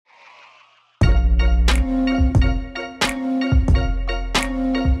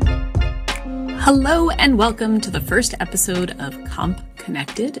Hello and welcome to the first episode of Comp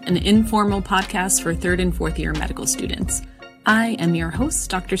Connected, an informal podcast for third and fourth year medical students. I am your host,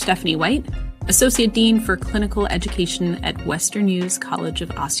 Dr. Stephanie White, Associate Dean for Clinical Education at Western U's College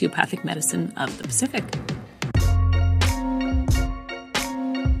of Osteopathic Medicine of the Pacific.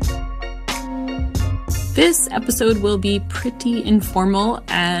 This episode will be pretty informal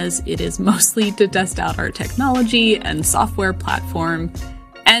as it is mostly to test out our technology and software platform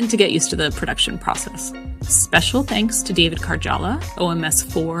and to get used to the production process. Special thanks to David Karjala,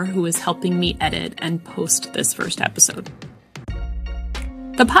 OMS4, who is helping me edit and post this first episode.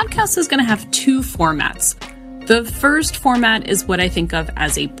 The podcast is going to have two formats. The first format is what I think of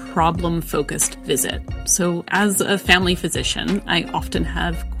as a problem-focused visit. So as a family physician, I often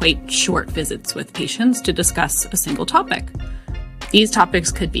have quite short visits with patients to discuss a single topic. These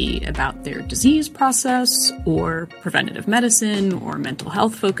topics could be about their disease process or preventative medicine or mental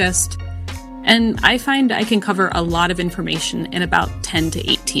health focused. And I find I can cover a lot of information in about 10 to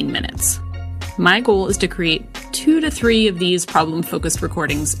 18 minutes. My goal is to create 2 to 3 of these problem-focused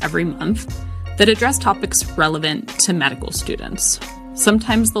recordings every month that address topics relevant to medical students.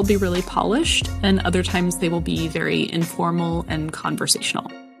 Sometimes they'll be really polished, and other times they will be very informal and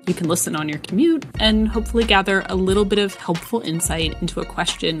conversational. You can listen on your commute and hopefully gather a little bit of helpful insight into a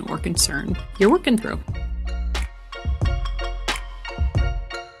question or concern you're working through.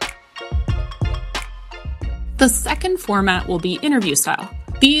 The second format will be interview style.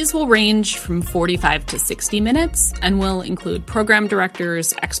 These will range from 45 to 60 minutes and will include program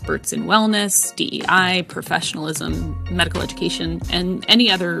directors, experts in wellness, DEI, professionalism, medical education, and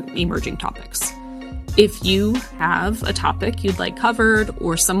any other emerging topics. If you have a topic you'd like covered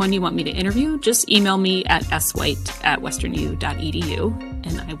or someone you want me to interview, just email me at swhite@westernu.edu,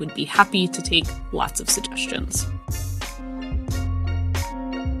 and I would be happy to take lots of suggestions.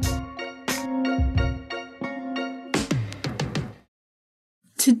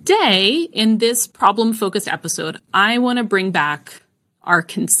 Today, in this problem-focused episode, I want to bring back our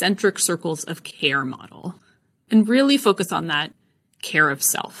concentric circles of care model and really focus on that care of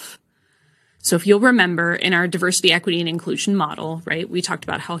self. So if you'll remember in our diversity, equity, and inclusion model, right, we talked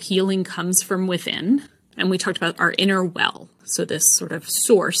about how healing comes from within, and we talked about our inner well. So this sort of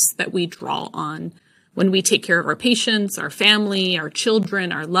source that we draw on when we take care of our patients, our family, our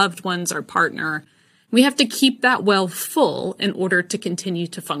children, our loved ones, our partner. We have to keep that well full in order to continue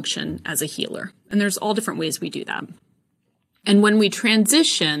to function as a healer. And there's all different ways we do that. And when we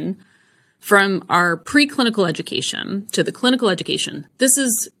transition from our preclinical education to the clinical education, this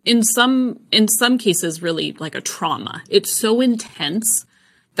is in some cases really like a trauma. It's so intense,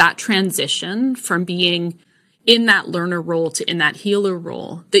 that transition from being in that learner role to in that healer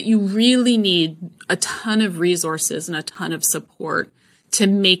role, that you really need a ton of resources and a ton of support to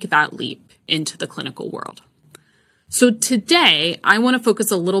make that leap into the clinical world. So today, I want to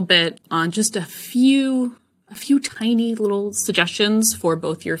focus a little bit on just a few tiny little suggestions for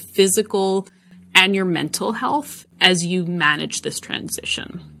both your physical and your mental health as you manage this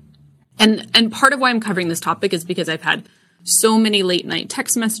transition. And part of why I'm covering this topic is because I've had so many late night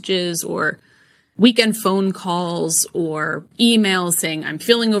text messages or weekend phone calls or emails saying I'm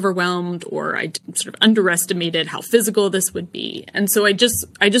feeling overwhelmed or I sort of underestimated how physical this would be. And so I just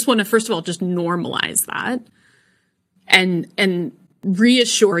want to, first of all, just normalize that and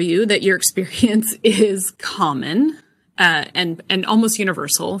reassure you that your experience is common and almost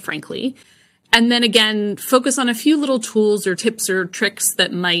universal, frankly. And then again, focus on a few little tools or tips or tricks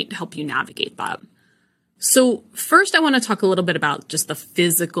that might help you navigate that. So first, I want to talk a little bit about just the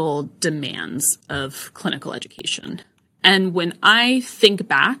physical demands of clinical education. And when I think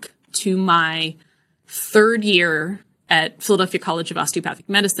back to my third year at Philadelphia College of Osteopathic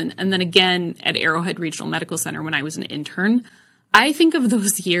Medicine, and then again at Arrowhead Regional Medical Center when I was an intern, I think of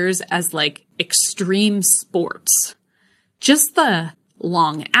those years as like extreme sports. Just the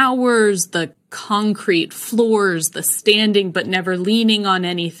long hours, the concrete floors, the standing but never leaning on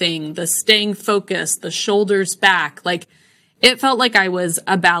anything, the staying focused, the shoulders back. Like it felt like I was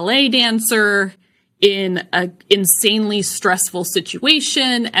a ballet dancer in an insanely stressful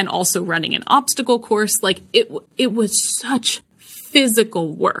situation and also running an obstacle course. Like it was such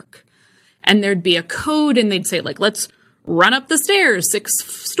physical work. And there'd be a code and they'd say like, let's run up the stairs 6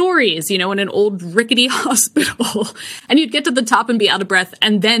 stories, in an old rickety hospital. And you'd get to the top and be out of breath.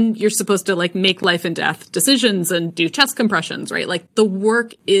 And then you're supposed to like make life and death decisions and do chest compressions, right? Like the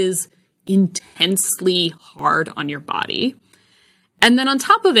work is intensely hard on your body. And then on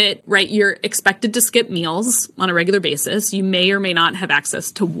top of it, right, you're expected to skip meals on a regular basis. You may or may not have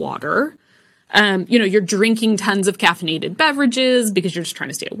access to water. You're drinking tons of caffeinated beverages because you're just trying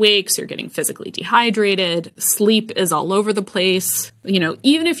to stay awake. So you're getting physically dehydrated. Sleep is all over the place.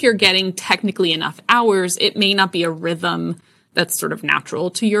 Even if you're getting technically enough hours, it may not be a rhythm that's sort of natural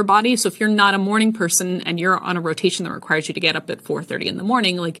to your body. So if you're not a morning person and you're on a rotation that requires you to get up at 4:30 in the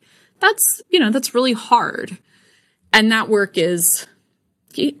morning, like that's really hard. And that work is,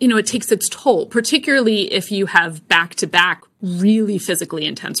 it takes its toll, particularly if you have back-to-back really physically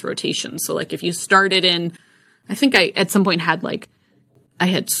intense rotations. So like if you started in, I think I at some point had I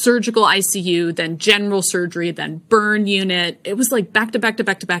had surgical ICU, then general surgery, then burn unit. It was like back to back to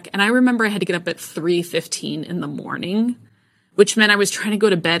back to back. And I remember I had to get up at 3:15 in the morning, which meant I was trying to go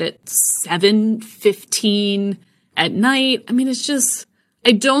to bed at 7:15 at night. I mean, it's just,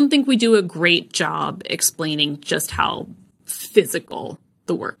 I don't think we do a great job explaining just how physical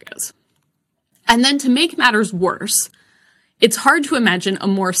the work is. And then to make matters worse, it's hard to imagine a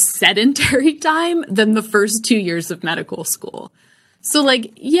more sedentary time than the first 2 years of medical school. So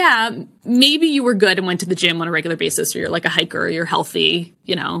maybe you were good and went to the gym on a regular basis, or you're like a hiker, or you're healthy,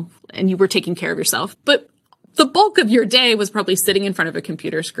 and you were taking care of yourself. But the bulk of your day was probably sitting in front of a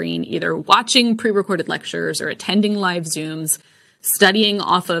computer screen, either watching pre-recorded lectures or attending live Zooms, studying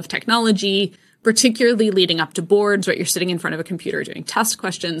off of technology, particularly leading up to boards, right? You're sitting in front of a computer doing test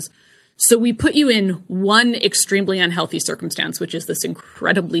questions. So we put you in one extremely unhealthy circumstance, which is this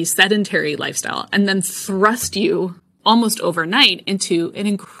incredibly sedentary lifestyle, and then thrust you almost overnight into an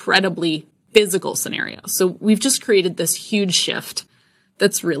incredibly physical scenario. So we've just created this huge shift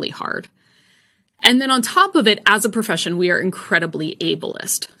that's really hard. And then on top of it, as a profession, we are incredibly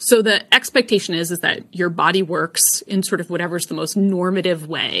ableist. So the expectation is that your body works in sort of whatever's the most normative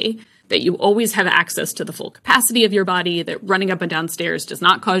way, that you always have access to the full capacity of your body, that running up and down stairs does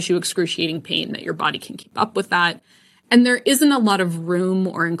not cause you excruciating pain, that your body can keep up with that. And there isn't a lot of room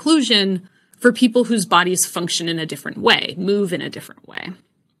or inclusion for people whose bodies function in a different way, move in a different way.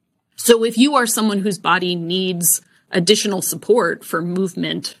 So if you are someone whose body needs additional support for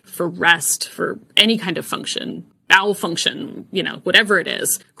movement, for rest, for any kind of function, bowel function, whatever it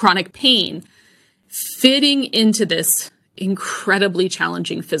is, chronic pain, fitting into this incredibly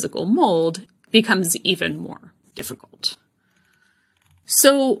challenging physical mold becomes even more difficult.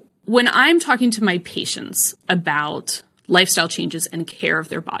 So when I'm talking to my patients about lifestyle changes and care of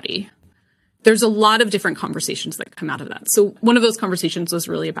their body, there's a lot of different conversations that come out of that. So one of those conversations was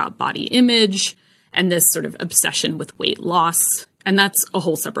really about body image and this sort of obsession with weight loss. And that's a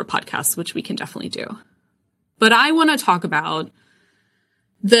whole separate podcast, which we can definitely do. But I want to talk about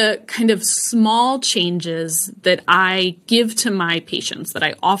the kind of small changes that I give to my patients, that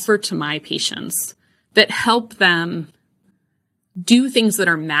I offer to my patients, that help them do things that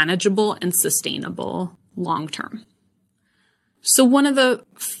are manageable and sustainable long term. So one of the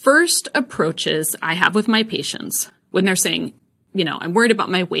first approaches I have with my patients when they're saying, I'm worried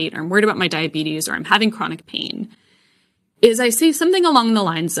about my weight, or I'm worried about my diabetes, or I'm having chronic pain, is I say something along the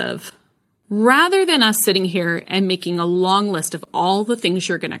lines of, rather than us sitting here and making a long list of all the things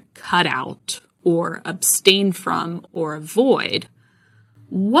you're going to cut out or abstain from or avoid,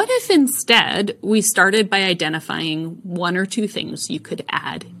 what if instead we started by identifying one or two things you could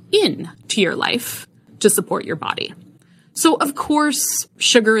add in to your life to support your body? So, of course,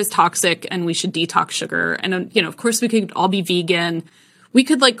 sugar is toxic and we should detox sugar. And, of course, we could all be vegan. We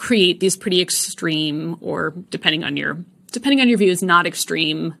could create these pretty extreme, or depending on your views, not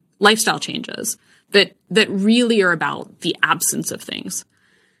extreme lifestyle changes that really are about the absence of things.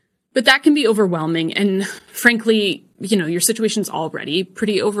 But that can be overwhelming. And frankly, your situation's already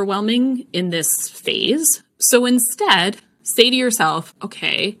pretty overwhelming in this phase. So instead, say to yourself,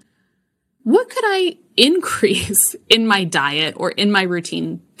 okay, what could I increase in my diet or in my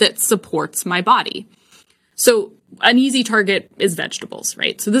routine that supports my body? So an easy target is vegetables,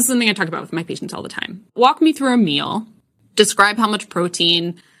 right? So this is something I talk about with my patients all the time. Walk me through a meal, describe how much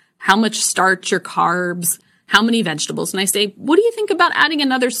protein, how much starch or carbs, how many vegetables. And I say, what do you think about adding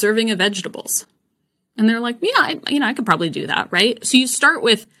another serving of vegetables? And they're like, yeah, I could probably do that, right? So you start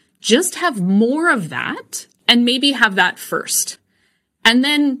with just have more of that and maybe have that first. And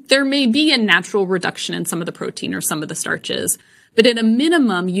then there may be a natural reduction in some of the protein or some of the starches, but at a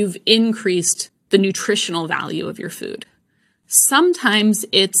minimum, you've increased the nutritional value of your food. Sometimes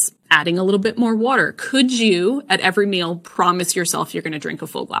it's adding a little bit more water. Could you, at every meal, promise yourself you're going to drink a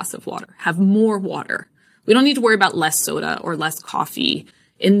full glass of water? Have more water. We don't need to worry about less soda or less coffee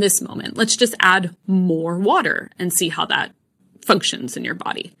in this moment. Let's just add more water and see how that functions in your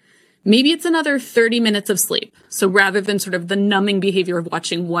body. Maybe it's another 30 minutes of sleep. So rather than sort of the numbing behavior of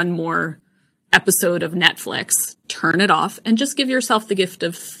watching one more episode of Netflix, turn it off and just give yourself the gift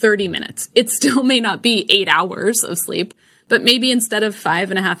of 30 minutes. It still may not be 8 hours of sleep, but maybe instead of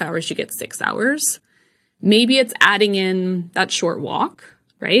 5.5 hours, you get 6 hours. Maybe it's adding in that short walk,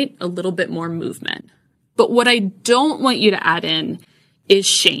 right? A little bit more movement. But what I don't want you to add in is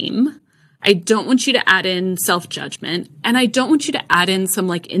shame. I don't want you to add in self-judgment. And I don't want you to add in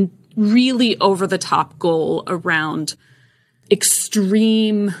some really over the top goal around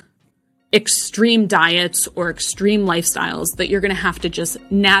extreme diets or extreme lifestyles that you're going to have to just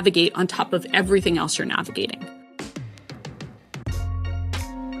navigate on top of everything else you're navigating.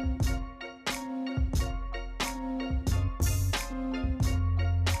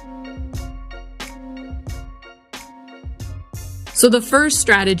 So the first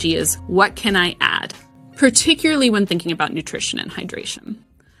strategy is, what can I add? Particularly when thinking about nutrition and hydration.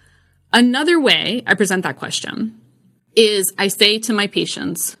 Another way I present that question is I say to my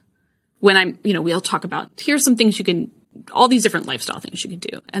patients, when we'll talk about, here's some things all these different lifestyle things you can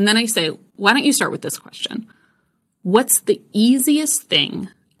do. And then I say, why don't you start with this question? What's the easiest thing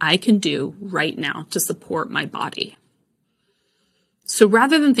I can do right now to support my body? So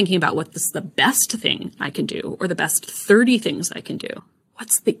rather than thinking about what's the best thing I can do or the best 30 things I can do,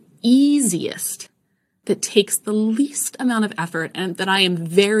 what's the easiest that takes the least amount of effort and that I am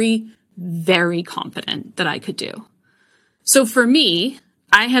very, very confident that I could do? So for me,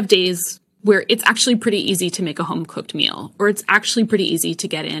 I have days where it's actually pretty easy to make a home-cooked meal, or it's actually pretty easy to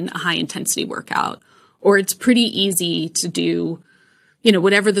get in a high-intensity workout, or it's pretty easy to do,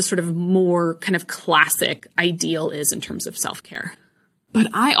 whatever the sort of more kind of classic ideal is in terms of self-care. But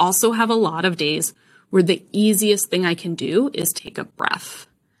I also have a lot of days where the easiest thing I can do is take a breath,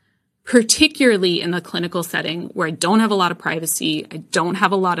 particularly in the clinical setting where I don't have a lot of privacy, I don't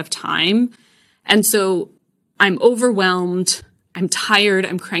have a lot of time. And so I'm overwhelmed, I'm tired,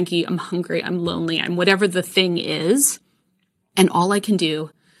 I'm cranky, I'm hungry, I'm lonely, I'm whatever the thing is. And all I can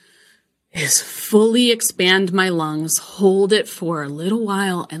do is fully expand my lungs, hold it for a little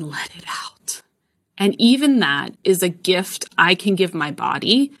while and let it out. And even that is a gift I can give my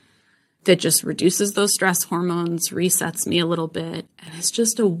body that just reduces those stress hormones, resets me a little bit, and it's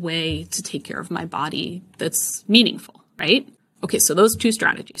just a way to take care of my body that's meaningful, right? Okay, so those two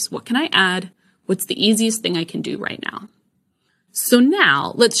strategies. What can I add? What's the easiest thing I can do right now? So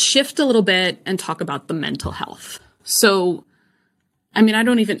now let's shift a little bit and talk about the mental health. So, I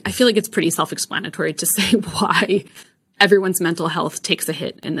feel like it's pretty self-explanatory to say why everyone's mental health takes a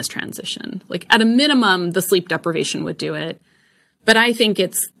hit in this transition. At a minimum, the sleep deprivation would do it. But I think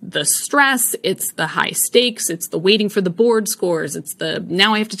it's the stress, it's the high stakes, it's the waiting for the board scores, it's the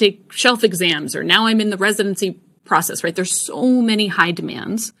now I have to take shelf exams, or now I'm in the residency process, right? There's so many high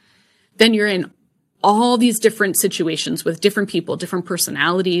demands. Then you're in all these different situations with different people, different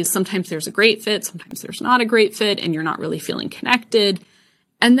personalities. Sometimes there's a great fit, sometimes there's not a great fit, and you're not really feeling connected.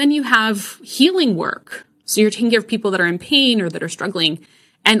 And then you have healing work. So you're taking care of people that are in pain or that are struggling.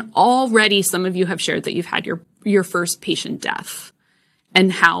 And already some of you have shared that you've had your first patient death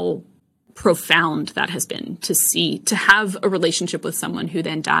and how profound that has been to have a relationship with someone who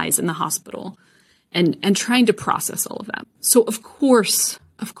then dies in the hospital and trying to process all of that. So of course,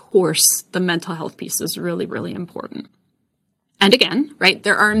 the mental health piece is really, really important. And again, right,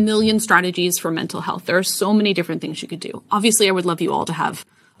 there are a million strategies for mental health. There are so many different things you could do. Obviously, I would love you all to have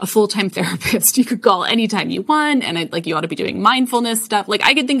a full-time therapist you could call anytime you want. And you ought to be doing mindfulness stuff.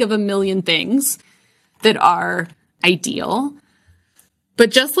 I could think of a million things that are ideal. But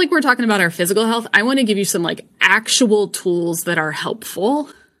just like we're talking about our physical health, I want to give you some actual tools that are helpful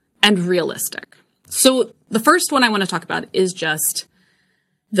and realistic. So the first one I want to talk about is just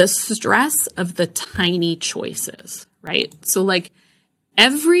the stress of the tiny choices, right? So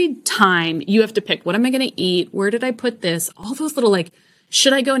every time you have to pick, what am I going to eat? Where did I put this? All those little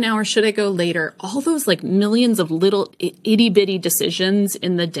should I go now or should I go later? All those millions of little itty bitty decisions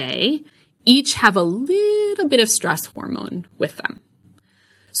in the day, each have a little bit of stress hormone with them.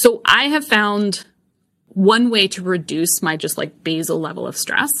 So I have found one way to reduce my just basal level of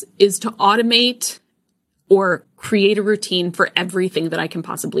stress is to automate or create a routine for everything that I can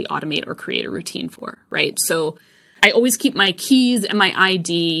possibly automate or create a routine for, right? So I always keep my keys and my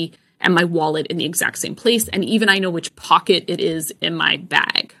ID and my wallet in the exact same place. And even I know which pocket it is in my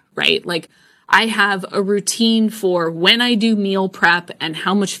bag, right? I have a routine for when I do meal prep and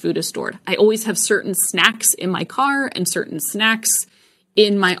how much food is stored. I always have certain snacks in my car and certain snacks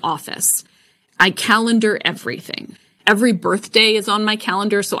in my office. I calendar everything. Every birthday is on my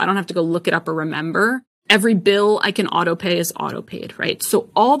calendar, so I don't have to go look it up or remember. Every bill I can auto pay is auto paid, right? So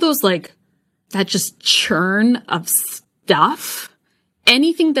all those that just churn of stuff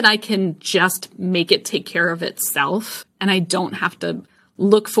anything that I can just make it take care of itself and I don't have to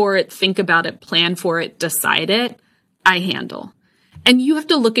look for it, think about it, plan for it, decide it, I handle. And you have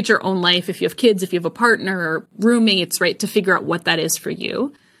to look at your own life if you have kids, if you have a partner or roommates, right, to figure out what that is for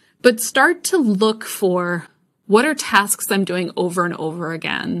you. But start to look for what are tasks I'm doing over and over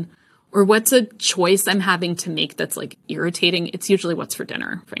again, or what's a choice I'm having to make that's like irritating. It's usually what's for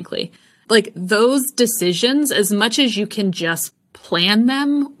dinner, frankly. Like those decisions, as much as you can just plan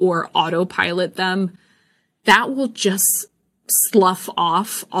them or autopilot them, that will just slough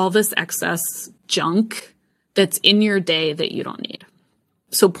off all this excess junk that's in your day that you don't need.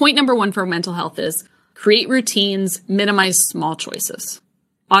 So point number 1 for mental health is create routines, minimize small choices.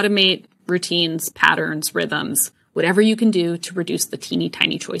 Automate routines, patterns, rhythms, whatever you can do to reduce the teeny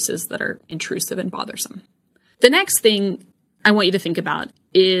tiny choices that are intrusive and bothersome. The next thing I want you to think about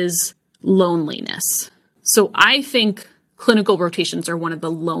is loneliness. So I think clinical rotations are one of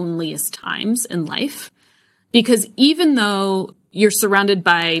the loneliest times in life because even though you're surrounded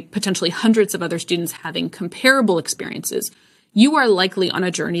by potentially hundreds of other students having comparable experiences, you are likely on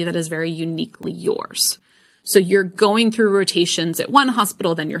a journey that is very uniquely yours. So you're going through rotations at one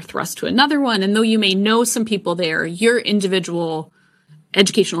hospital, then you're thrust to another one. And though you may know some people there, your individual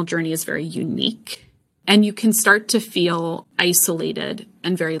educational journey is very unique. And you can start to feel isolated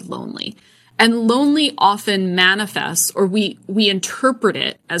and very lonely. And lonely often manifests, or we interpret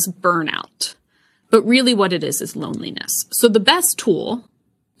it as burnout. But really what it is loneliness. So the best tool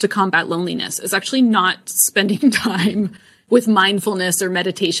to combat loneliness is actually not spending time with mindfulness or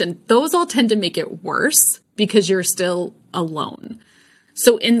meditation. Those all tend to make it worse because you're still alone.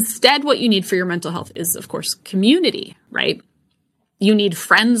 So instead, what you need for your mental health is, of course, community, right? You need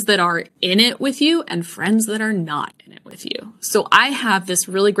friends that are in it with you and friends that are not in it with you. So I have this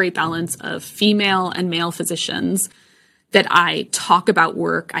really great balance of female and male physicians that I talk about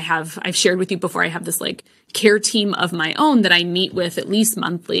work. I've shared with you before, I have this like care team of my own that I meet with at least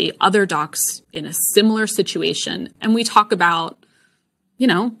monthly, other docs in a similar situation. And we talk about, you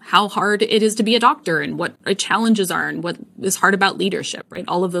know, how hard it is to be a doctor and what challenges are and what is hard about leadership, right?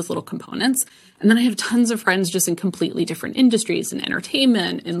 All of those little components. And then I have tons of friends just in completely different industries, in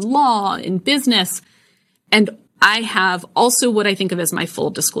entertainment, in law, in business. And I have also what I think of as my full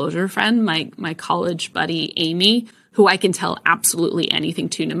disclosure friend, my college buddy, Amy, who I can tell absolutely anything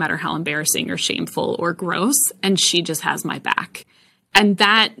to, no matter how embarrassing or shameful or gross. And she just has my back. And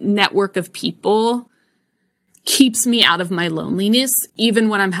that network of people keeps me out of my loneliness, even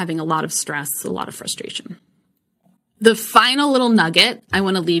when I'm having a lot of stress, a lot of frustration. The final little nugget I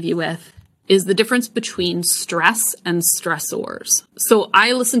want to leave you with is the difference between stress and stressors. So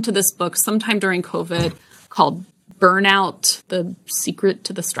I listened to this book sometime during COVID called Burnout, The Secret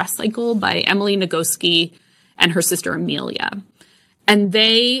to the Stress Cycle by Emily Nagoski and her sister Amelia. And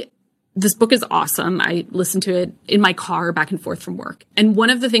this book is awesome. I listened to it in my car back and forth from work. And one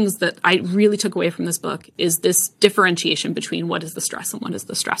of the things that I really took away from this book is this differentiation between what is the stress and what is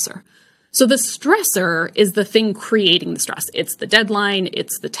the stressor. So the stressor is the thing creating the stress. It's the deadline,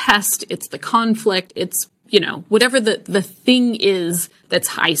 it's the test, it's the conflict, it's, you know, whatever the thing is that's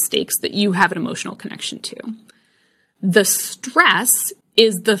high stakes that you have an emotional connection to. The stress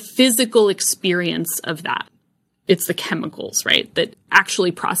is the physical experience of that. It's the chemicals, right, that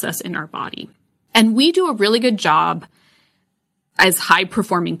actually process in our body. And we do a really good job as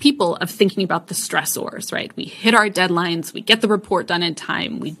high-performing people of thinking about the stressors, right? We hit our deadlines, we get the report done in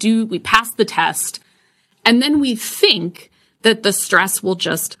time, we pass the test, and then we think that the stress will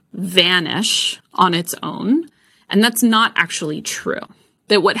just vanish on its own. And that's not actually true.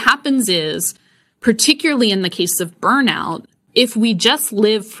 That what happens is, particularly in the case of burnout, if we just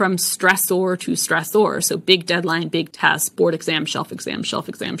live from stressor to stressor, so big deadline, big test, board exam, shelf exam, shelf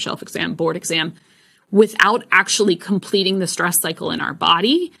exam, shelf exam, board exam, without actually completing the stress cycle in our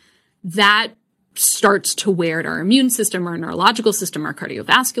body, that starts to wear at our immune system, our neurological system, our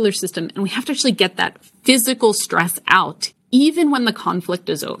cardiovascular system, and we have to actually get that physical stress out, even when the conflict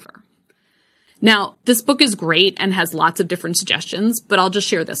is over. Now, this book is great and has lots of different suggestions, but I'll just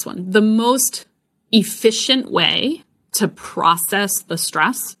share this one. The most efficient way to process the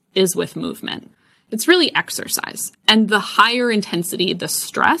stress is with movement. It's really exercise. And the higher intensity the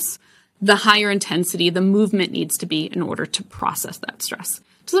stress, the higher intensity the movement needs to be in order to process that stress.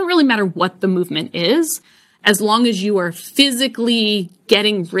 It doesn't really matter what the movement is, as long as you are physically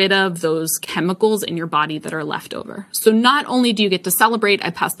getting rid of those chemicals in your body that are left over. So not only do you get to celebrate, I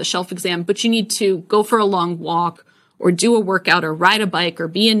passed the shelf exam, but you need to go for a long walk or do a workout or ride a bike or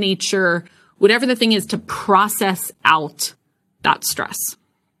be in nature, whatever the thing is, to process out that stress.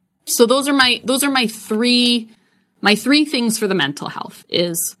 So those are my three My 3 things for the mental health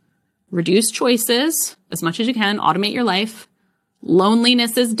is reduce choices as much as you can, automate your life.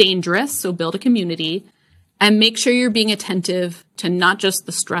 Loneliness is dangerous, so build a community. And make sure you're being attentive to not just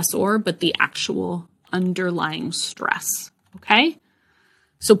the stressor, but the actual underlying stress. Okay?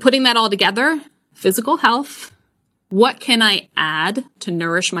 So putting that all together, physical health, what can I add to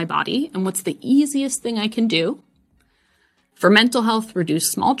nourish my body? And what's the easiest thing I can do? For mental health,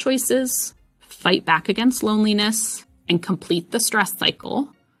 reduce small choices, fight back against loneliness, and complete the stress cycle.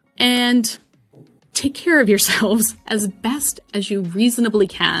 And take care of yourselves as best as you reasonably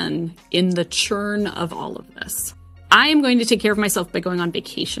can in the churn of all of this. I am going to take care of myself by going on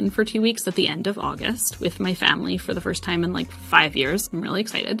vacation for 2 weeks at the end of August with my family for the first time in like 5 years. I'm really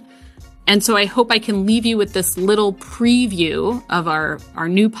excited. And so I hope I can leave you with this little preview of our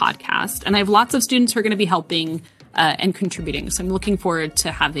new podcast. And I have lots of students who are going to be helping and contributing. So I'm looking forward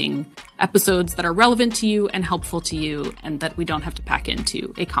to having episodes that are relevant to you and helpful to you and that we don't have to pack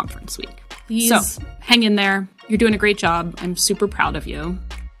into a conference week. Please hang in there. You're doing a great job. I'm super proud of you.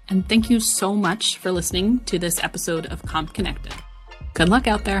 And thank you so much for listening to this episode of Comp Connected. Good luck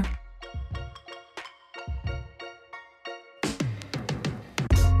out there.